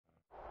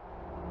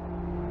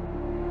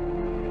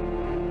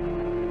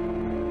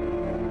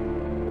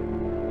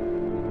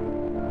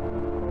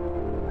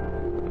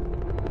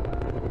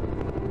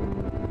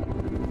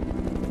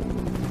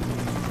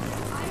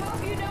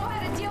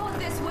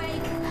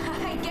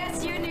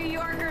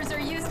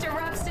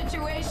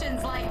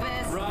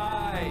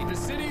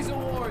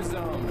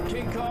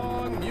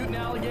dog, mutant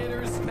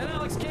alligators, and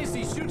Alex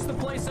Casey shoots the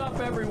place up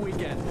every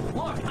weekend.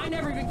 Look, I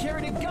never even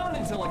carried a gun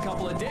until a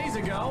couple of days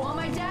ago. Well,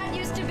 my dad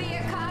used to be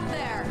a cop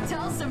there.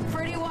 Tells some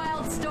pretty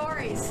wild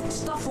stories.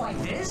 Stuff like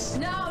this?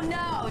 No,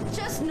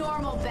 just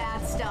normal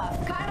bad stuff.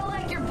 Kinda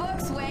like your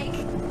books, Wake.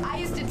 I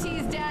used to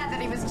tease Dad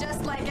that he was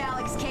just like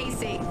Alex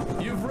Casey.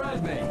 You've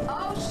read me.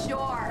 Oh,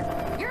 sure.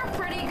 You're a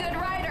pretty good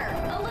writer.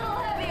 A little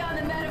heavy on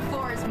the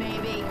metaphors,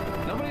 maybe.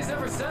 Nobody's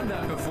ever said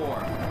that before.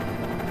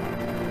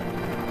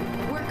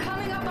 We're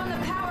coming up on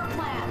the power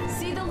plant.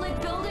 See the lit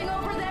building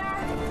over there?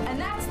 And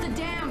that's the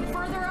dam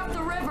further up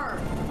the river.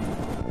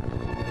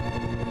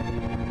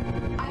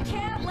 I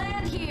can't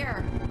land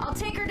here. I'll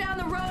take her down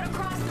the road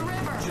across the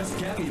river. Just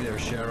get me there,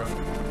 Sheriff.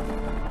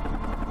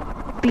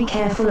 Be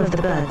careful of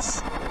the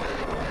birds.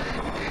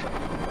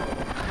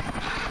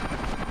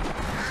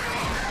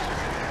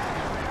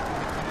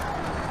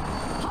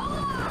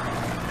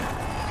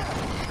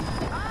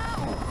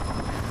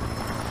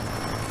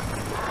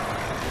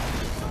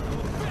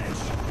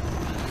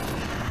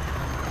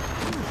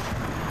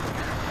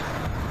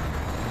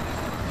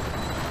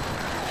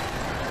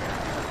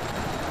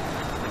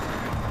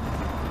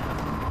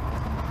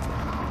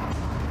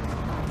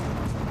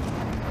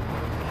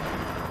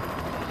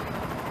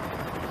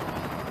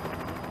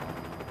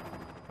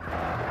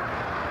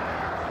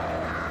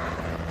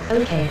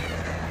 Okay.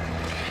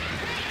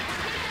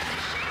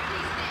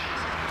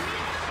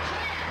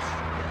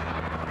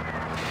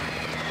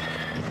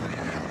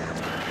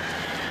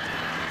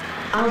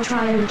 I'll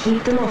try and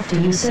keep them off to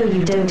you so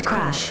you don't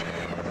crash.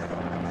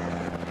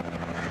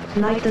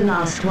 Like the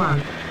last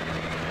one.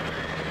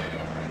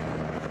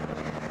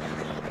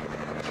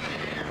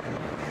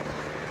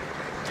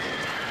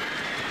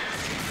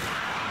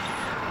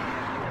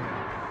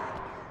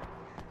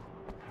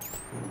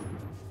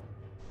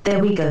 There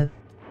we go.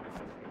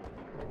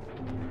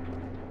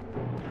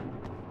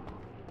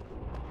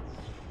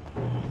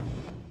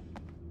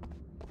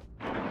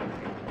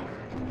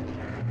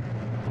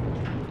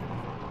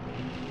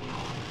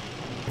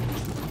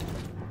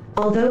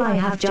 Although I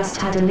have just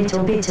had a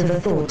little bit of a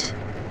thought.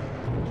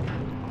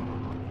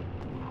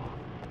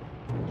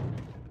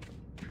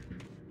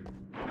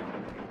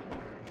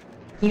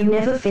 You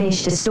never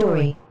finished a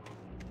story.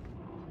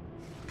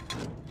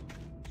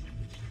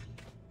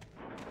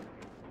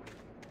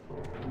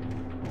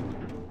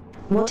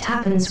 What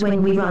happens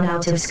when we run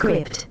out of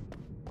script?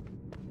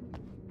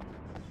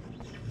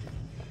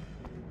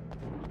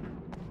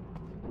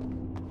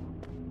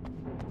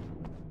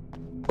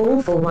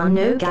 All for one,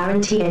 no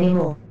guarantee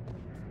anymore.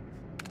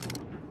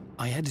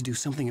 I had to do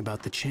something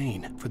about the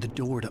chain for the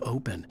door to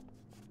open.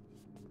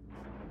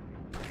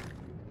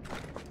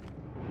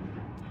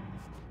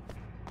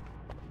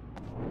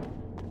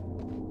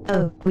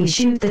 Oh, we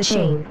shoot the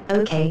chain.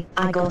 Okay,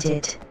 I got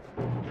it.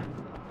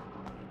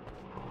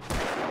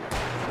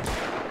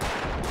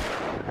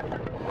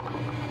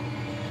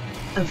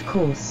 Of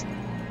course.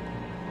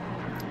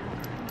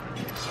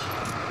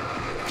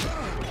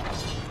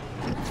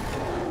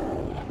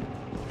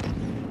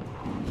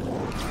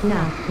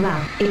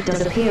 Now, it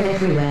does appear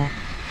everywhere.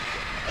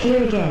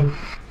 Here again.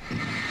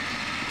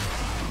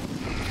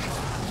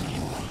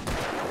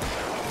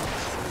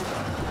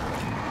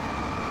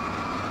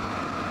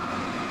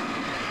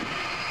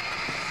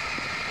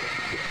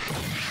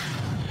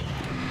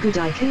 Good,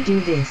 I can do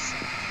this.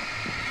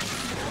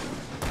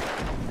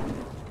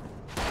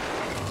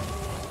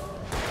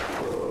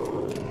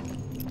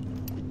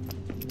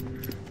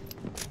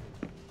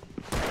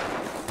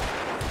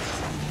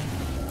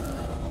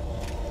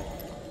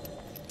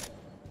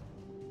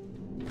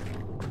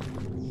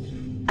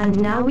 And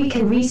now we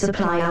can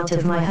resupply out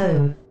of my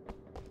home.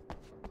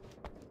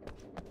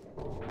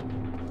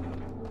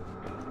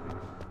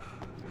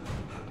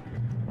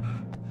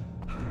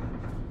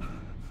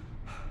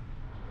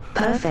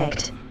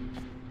 Perfect.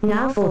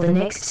 Now for the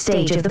next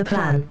stage of the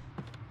plan.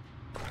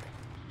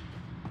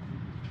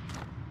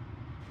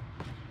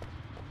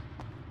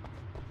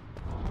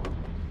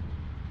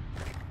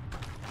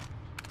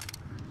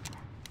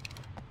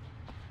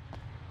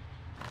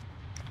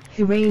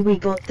 Hooray, we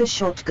got the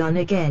shotgun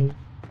again.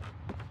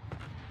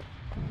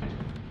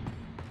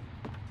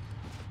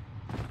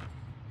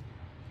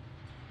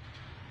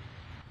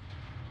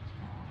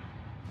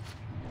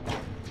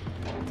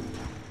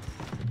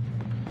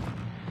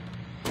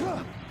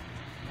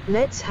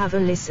 Let's have a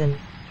listen.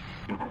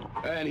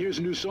 And here's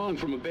a new song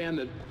from a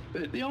band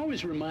that they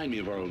always remind me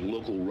of our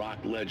local rock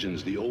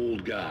legends, the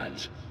Old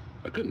Gods.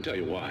 I couldn't tell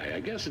you why.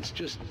 I guess it's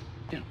just,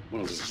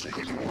 one of those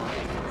things.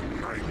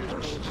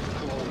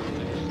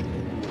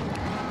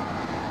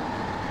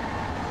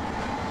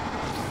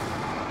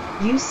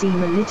 You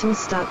seem a little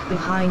stuck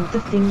behind the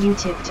thing you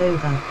tipped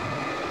over.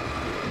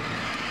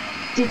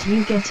 Did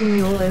you get in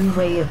your own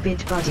way a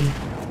bit, buddy?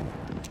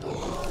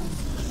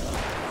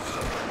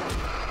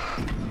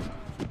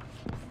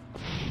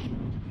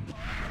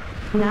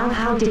 Now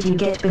how did you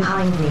get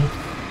behind me?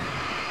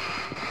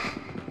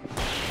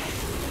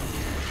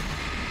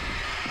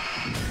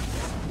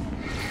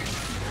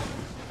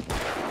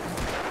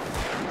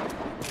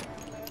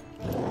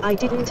 I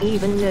didn't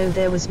even know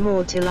there was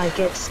more till I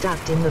get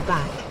stabbed in the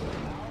back.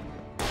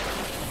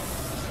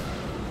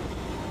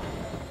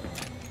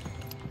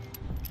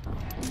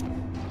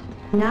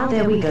 Now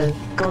there we go,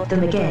 got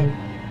them again.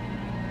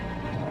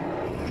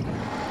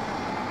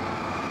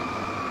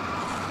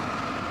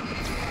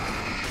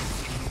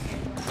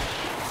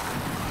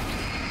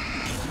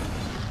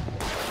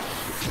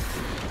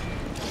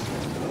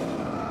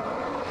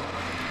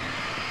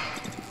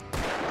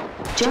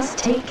 Just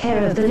take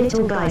care of the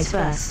little guys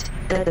first,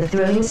 but the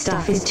throwing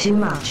stuff is too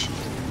much.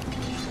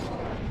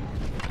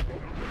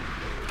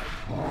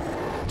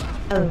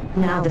 Oh,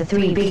 now the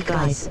three big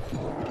guys.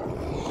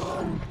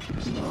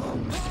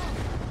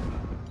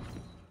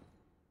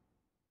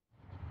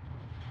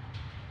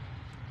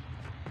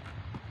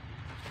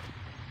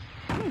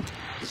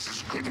 This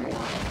is good work,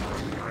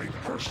 right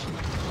person.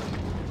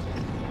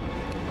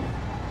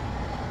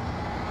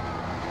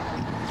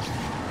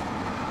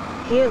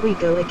 Here we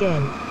go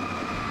again.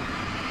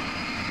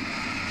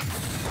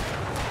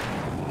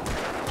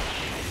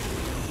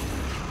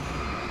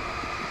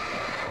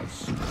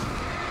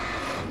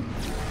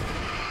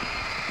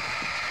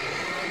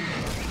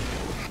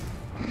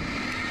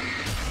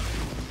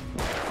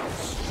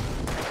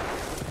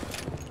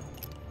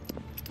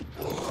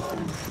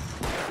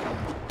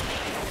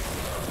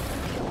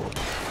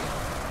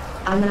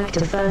 I'm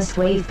active first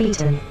wave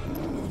beaten.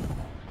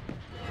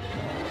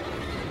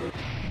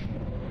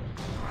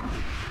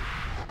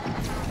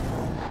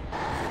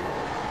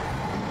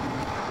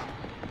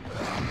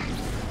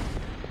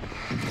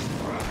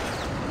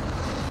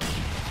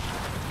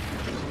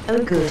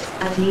 Oh good,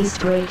 at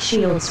least break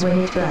shields when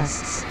it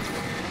bursts.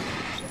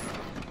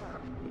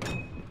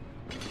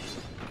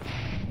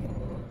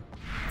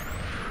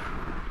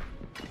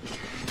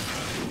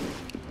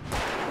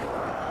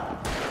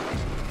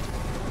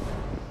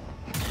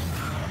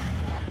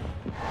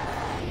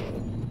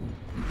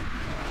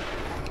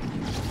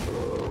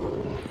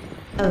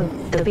 Oh,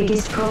 the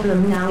biggest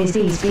problem now is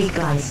these big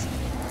guys.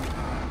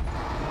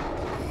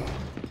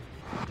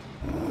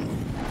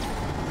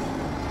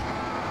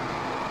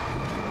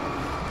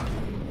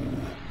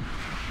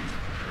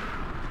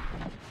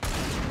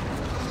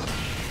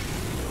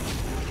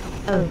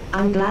 Oh,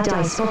 I'm glad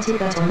I spotted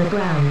that on the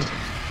ground.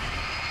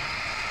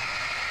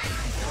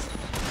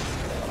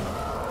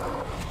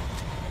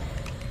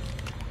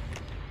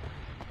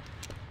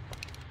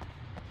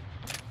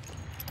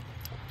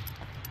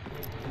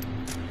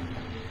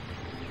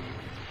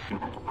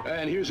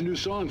 And here's a new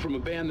song from a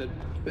band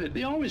that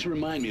they always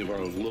remind me of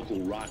our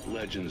local rock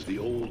legends, the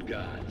old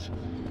gods.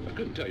 I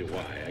couldn't tell you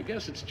why. I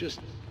guess it's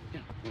just,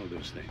 one of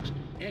those things.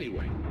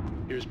 Anyway,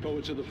 here's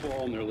Poets of the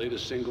Fall and their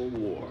latest single,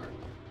 War.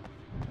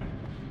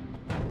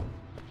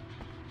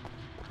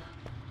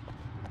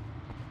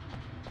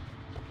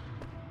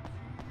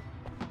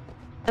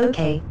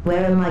 Okay,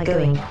 where am I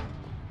going?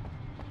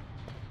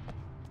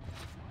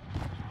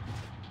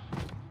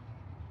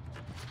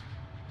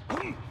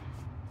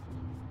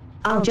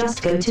 I'll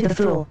just go to the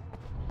floor.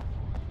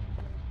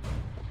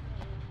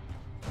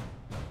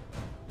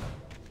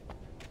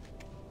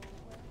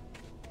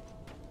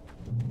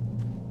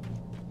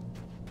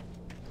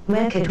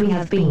 Where could we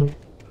have been?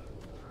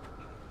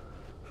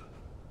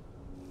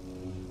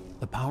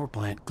 The power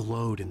plant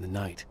glowed in the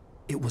night.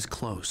 It was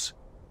close,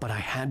 but I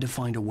had to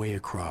find a way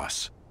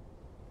across.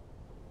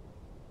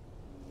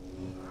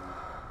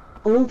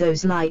 All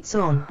those lights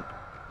on.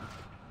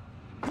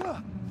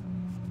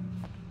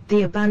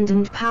 The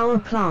abandoned power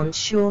plant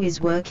sure is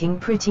working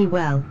pretty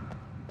well.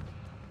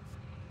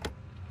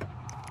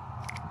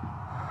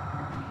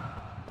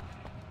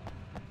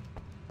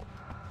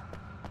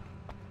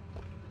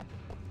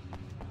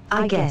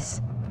 I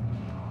guess.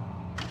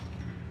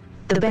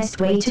 The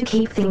best way to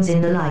keep things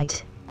in the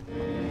light.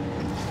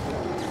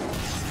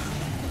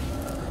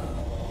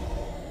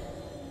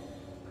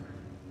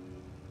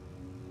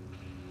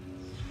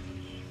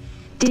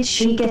 Did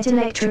she get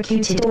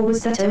electrocuted, or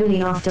was that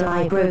only after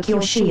I broke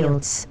your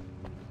shields?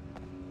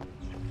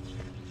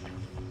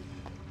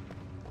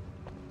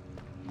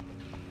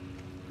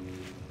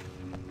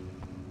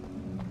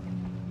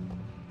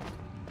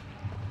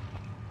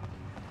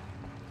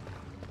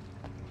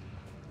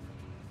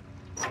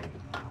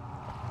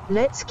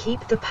 Let's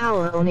keep the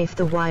power on if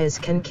the wires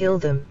can kill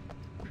them.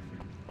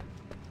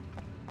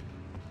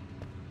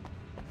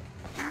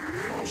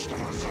 Most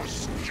of us are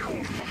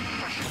skilled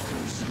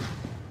professionals.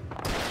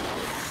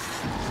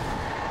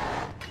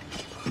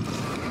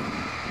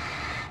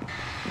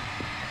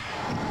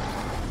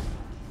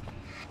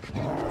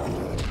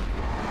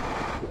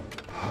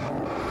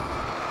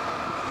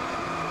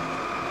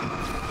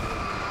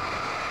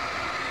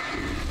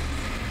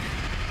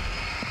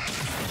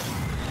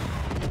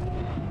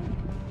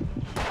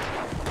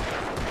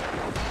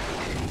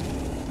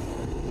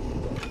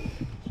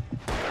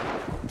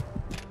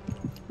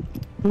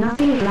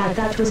 Nothing, glad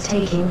that was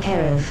taken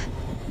care of.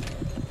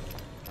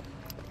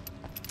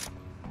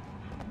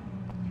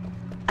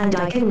 And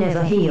I can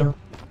never heal.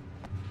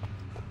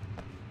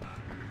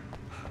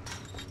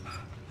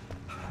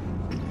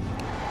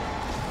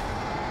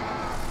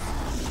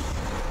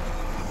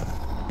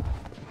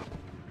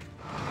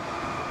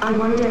 I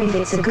wonder if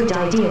it's a good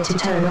idea to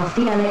turn off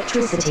the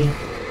electricity.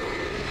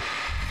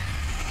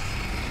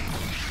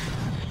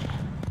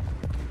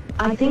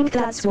 I think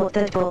that's what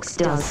that box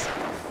does.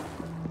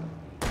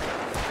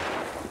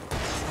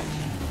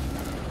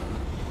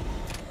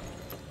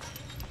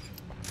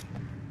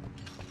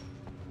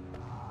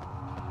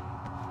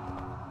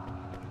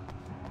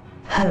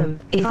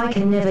 If I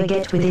can never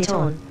get with it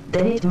on,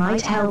 then it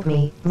might help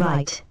me,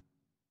 right?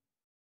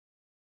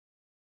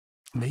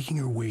 Making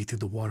her way through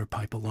the water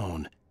pipe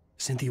alone,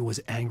 Cynthia was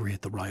angry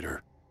at the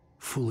writer.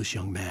 Foolish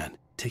young man,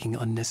 taking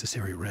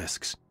unnecessary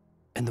risks.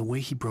 And the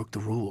way he broke the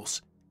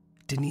rules.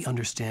 Didn't he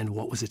understand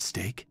what was at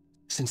stake?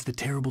 Since the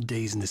terrible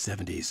days in the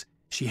 70s,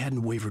 she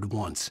hadn't wavered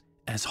once,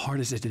 as hard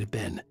as it had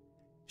been.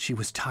 She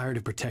was tired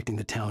of protecting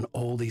the town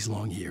all these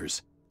long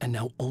years, and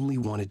now only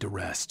wanted to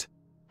rest.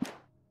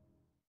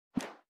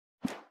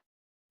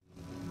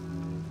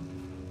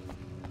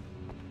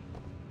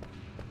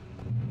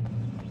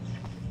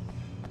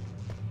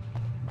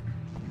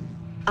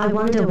 I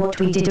wonder what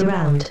we did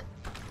around.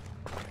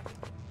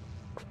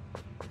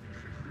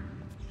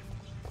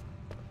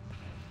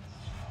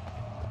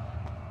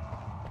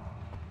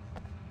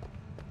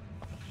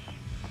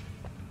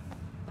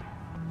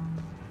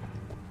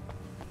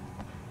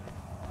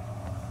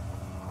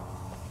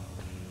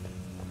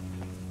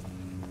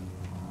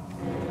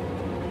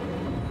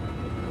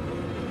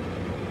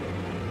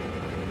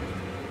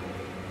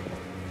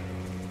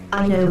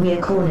 I know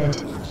we're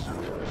cornered.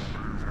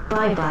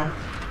 Bye-bye.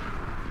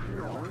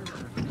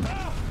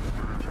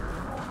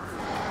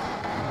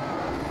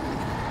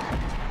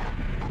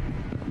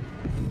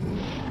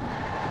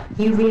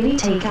 You really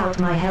take out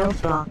my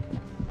health bar.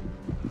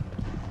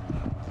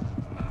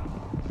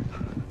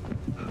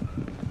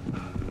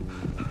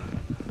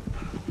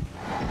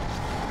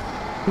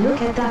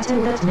 Look at that,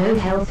 and that no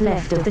health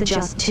left of the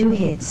just 2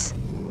 hits.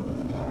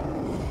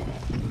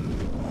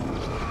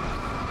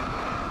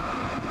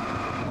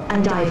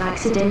 And I've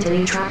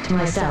accidentally trapped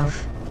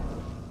myself.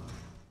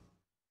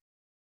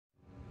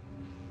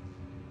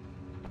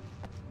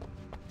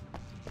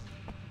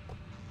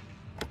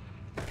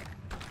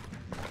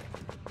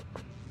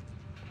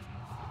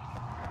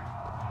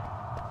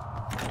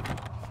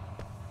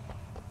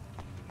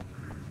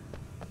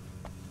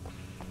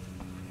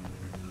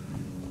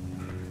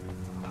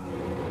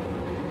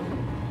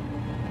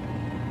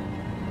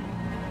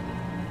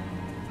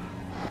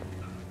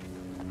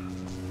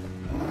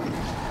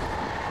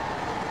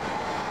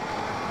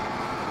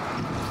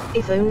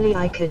 If only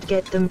I could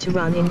get them to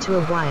run into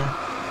a wire.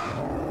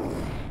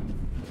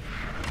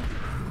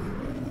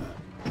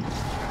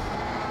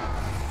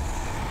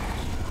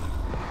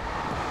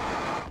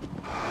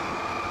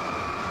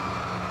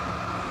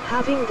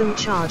 Having them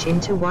charge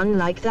into one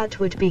like that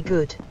would be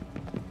good.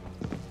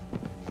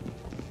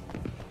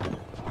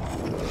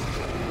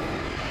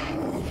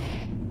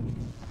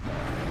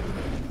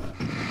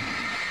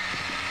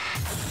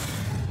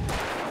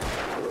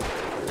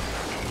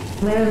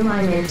 Where am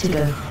I meant to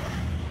go?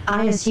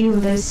 I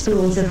assume those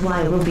spools of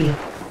wire will be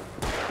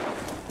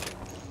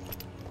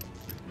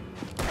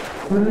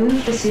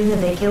removed the sooner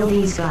they kill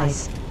these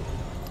guys.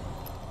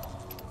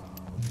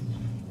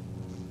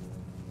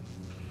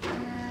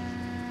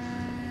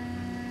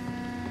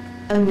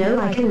 Oh no,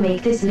 I can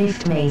make this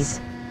lift maze.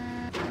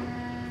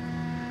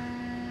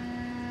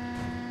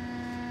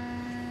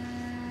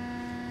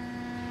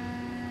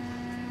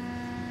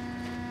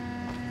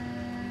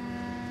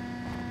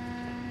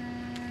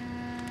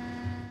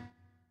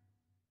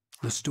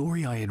 The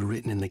story I had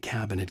written in the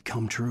cabin had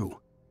come true.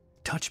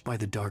 Touched by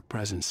the dark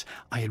presence,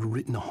 I had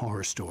written a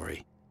horror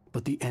story,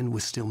 but the end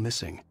was still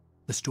missing.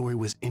 The story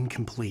was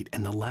incomplete,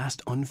 and the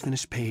last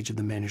unfinished page of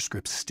the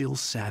manuscript still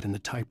sat in the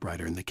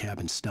typewriter in the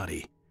cabin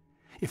study.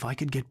 If I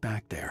could get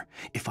back there,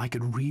 if I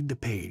could read the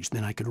page,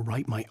 then I could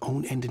write my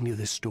own ending to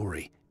this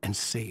story and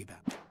save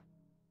it.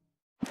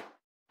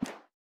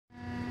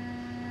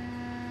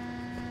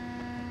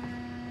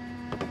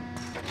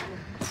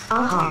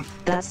 Aha,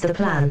 that's the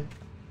plan.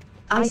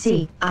 I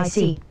see, I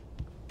see.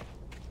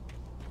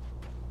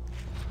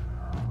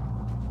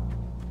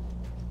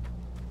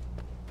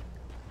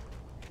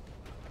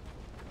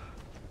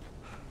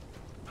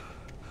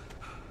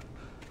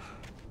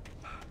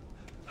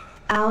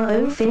 Our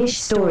own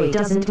finished story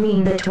doesn't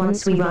mean that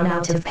once we run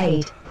out of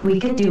paid, we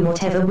can do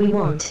whatever we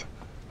want.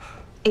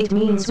 It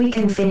means we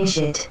can finish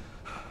it.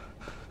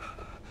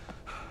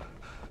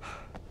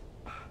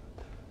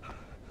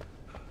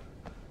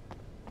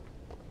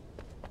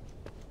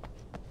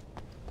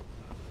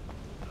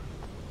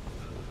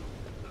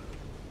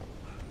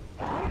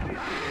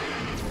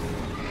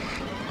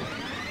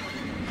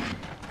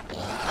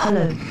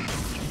 Hello.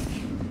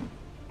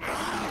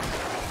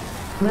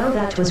 Well,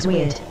 that was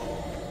weird.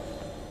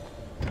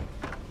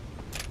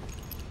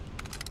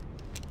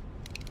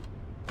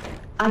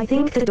 I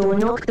think the door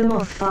knocked them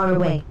off far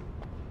away.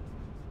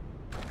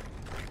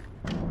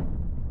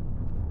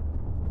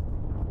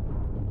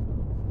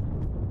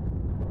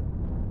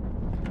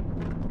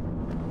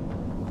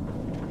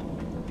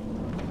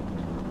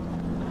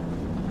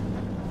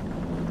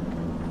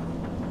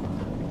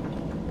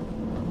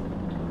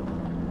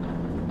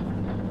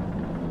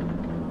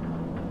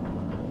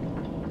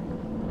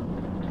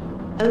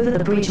 Over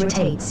the bridge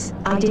rotates.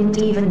 I didn't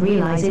even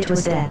realize it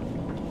was there.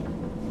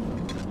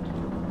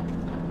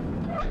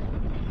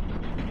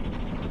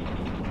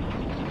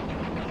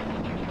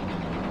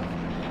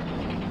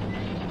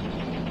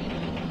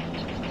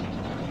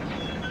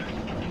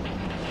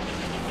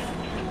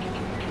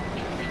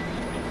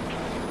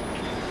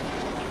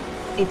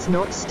 It's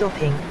not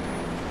stopping.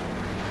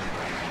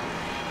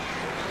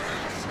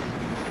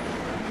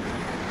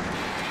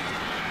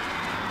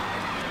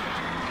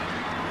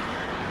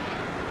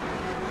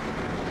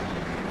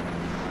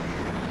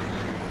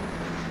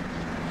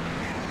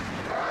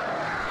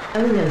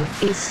 Oh no,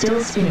 it's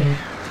still spinning.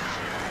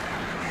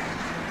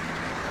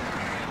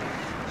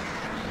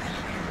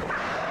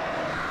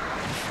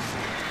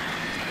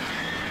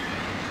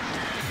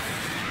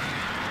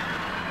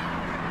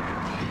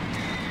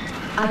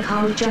 I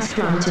can't just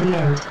run to the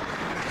end.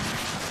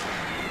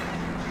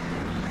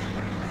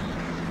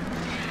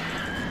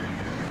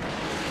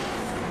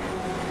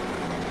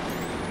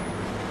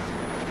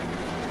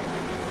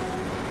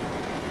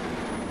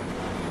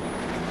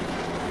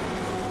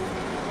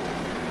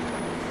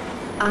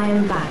 I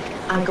am back.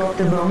 I got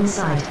the wrong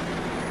side.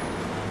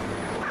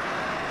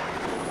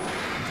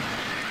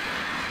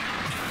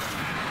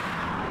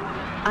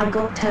 I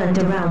got turned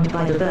around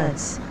by the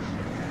birds.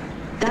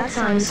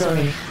 I'm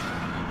sorry.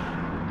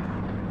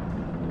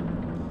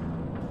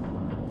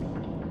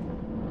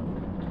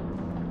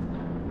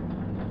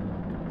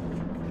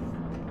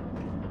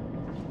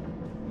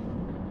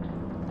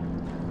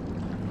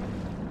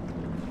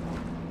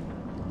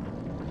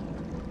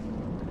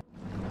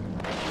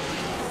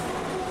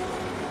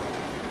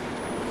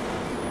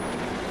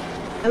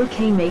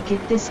 Okay, make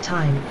it this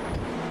time.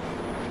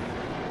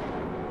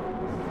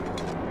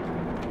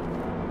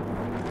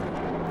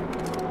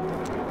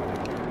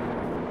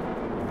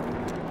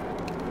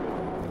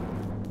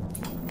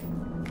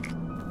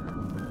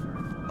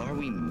 Are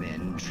we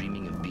men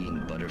dreaming of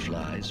being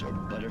butterflies, or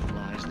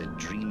butterflies that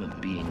dream of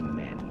being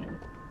men?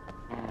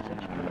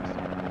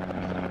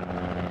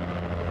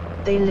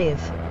 They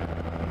live.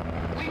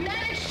 We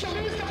managed to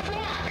lose the